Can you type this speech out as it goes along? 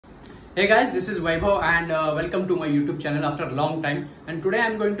Hey guys, this is Vaibhav and welcome to my YouTube channel after a long time. And today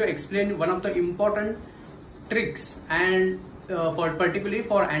I'm going to explain one of the important tricks and particularly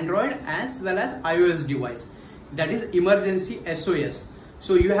for Android as well as iOS device, that is emergency SOS.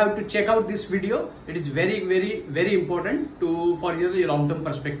 So you have to check out this video. It is very important for your long-term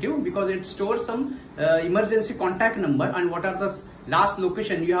perspective because it stores some emergency contact number and what are the last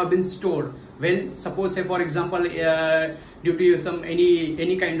location you have been stored when, suppose, say for example, due to some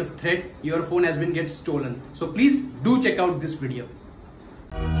any kind of threat, your phone has been get stolen. So please do check out this video.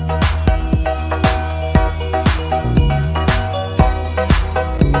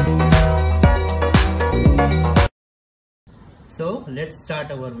 So let's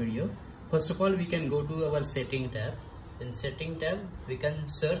start our video. First of all, we can go to our setting tab. In setting tab, we can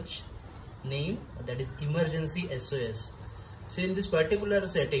search name, that is emergency SOS. So in this particular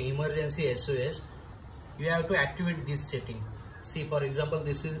setting, emergency SOS, you have to activate this setting. See, for example,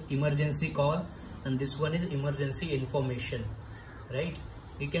 this is emergency call and this one is emergency information, right?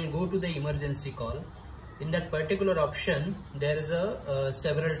 You can go to the emergency call. In that particular option, there is a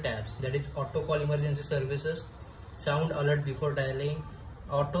several tabs, that is auto call emergency services, sound alert before dialing,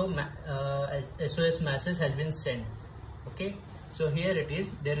 SOS message has been sent. Okay, so here it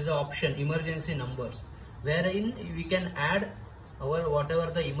is, there is an option emergency numbers, wherein we can add our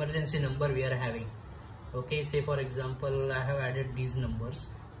whatever the emergency number we are having. Okay, say for example, I have added these numbers.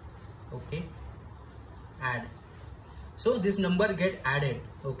 Okay, add. So this number get added.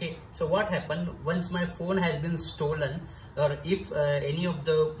 Okay, so what happened once my phone has been stolen, or if any of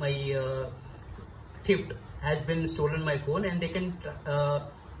my theft has been stolen my phone, and they can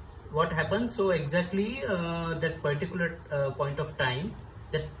what happens, so exactly that particular point of time,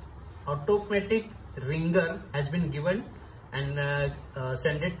 that automatic ringer has been given and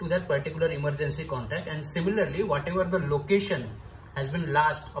send it to that particular emergency contact, and similarly whatever the location has been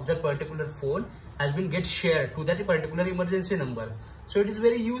last of that particular phone has been get shared to that particular emergency number. So it is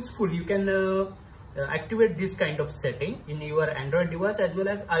very useful. You can activate this kind of setting in your Android device as well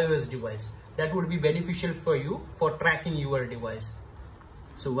as iOS device. That would be beneficial for you for tracking your device.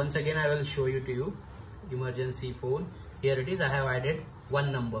 So once again I will show you to you emergency phone. Here it is, I have added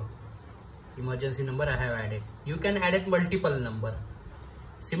one number, emergency number I have added. You can add it multiple number.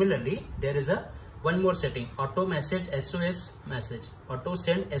 Similarly, there is one more setting, auto message SOS message, auto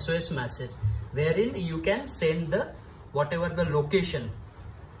send SOS message, wherein you can send the whatever the location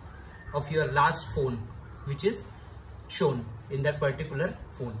of your last phone which is shown in that particular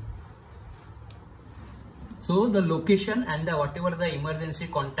phone. So the location and the whatever the emergency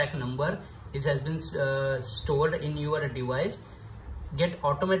contact number has been stored in your device get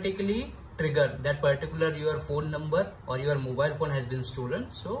automatically trigger that particular your phone number or your mobile phone has been stolen.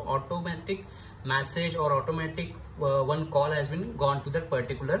 So automatic message or automatic one call has been gone to that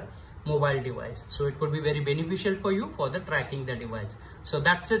particular mobile device. So it could be very beneficial for you for the tracking the device. So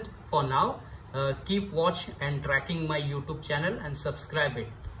that's it for now. Keep watch and tracking my YouTube channel and subscribe it.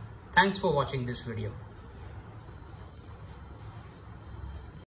 Thanks for watching this video.